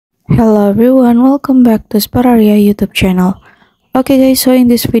Hello everyone, welcome back to Spararia YouTube channel. Okay guys, so in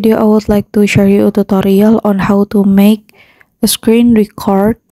this video I would like to share you a tutorial on how to make a screen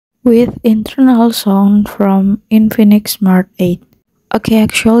record with internal sound from Infinix Smart 8. Okay,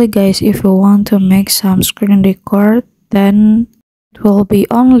 actually guys, if you want to make some screen record, then it will be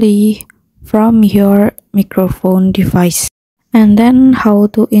only from your microphone device. And then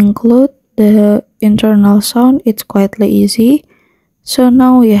how to include the internal sound, it's quite easy. So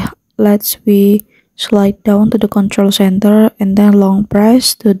now let's slide down to the control center and then long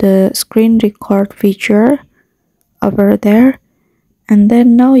press to the screen record feature over there, and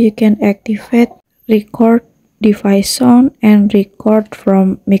then now you can activate record device sound and record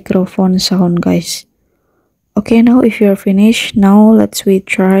from microphone sound guys. Okay, now if you're finished, now we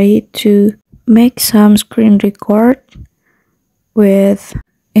try to make some screen record with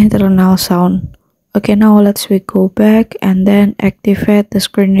internal sound. Okay, now we go back and then activate the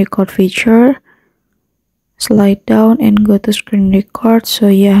screen record feature. Slide down and go to screen record. So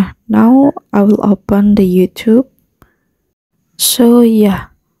yeah, now I will open the YouTube. So yeah,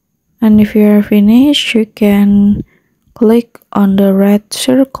 and if you're finished, you can click on the red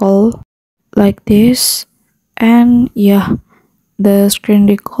circle like this, and yeah, the screen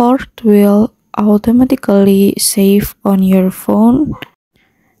record will automatically save on your phone.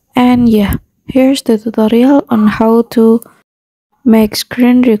 And yeah, here's the tutorial on how to make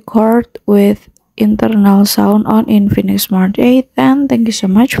screen record with internal sound on Infinix Smart 8, and thank you so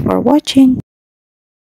much for watching.